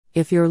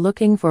If you're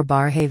looking for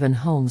Barrhaven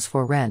homes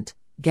for rent,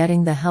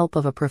 getting the help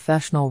of a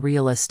professional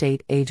real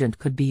estate agent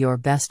could be your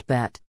best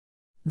bet.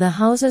 The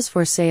Houses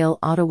for Sale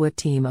Ottawa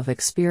team of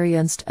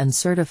experienced and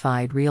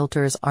certified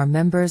realtors are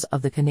members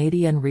of the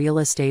Canadian Real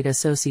Estate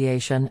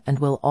Association and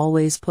will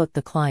always put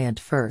the client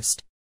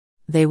first.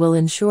 They will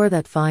ensure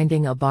that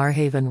finding a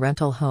Barrhaven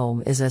rental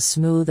home is as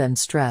smooth and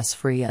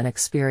stress-free an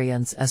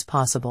experience as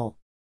possible.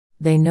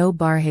 They know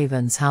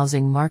Barrhaven's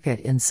housing market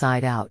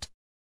inside out.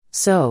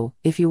 So,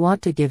 if you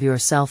want to give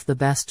yourself the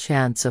best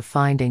chance of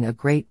finding a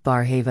great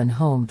Barrhaven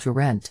home to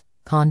rent,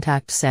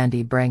 contact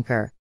Sandy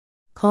Branker.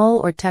 Call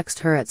or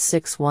text her at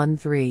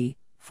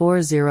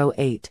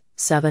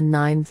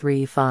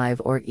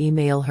 613-408-7935 or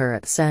email her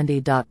at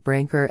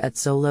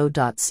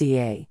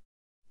sandy.branker@zolo.ca.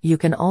 You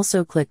can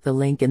also click the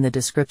link in the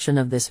description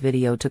of this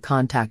video to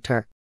contact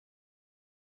her.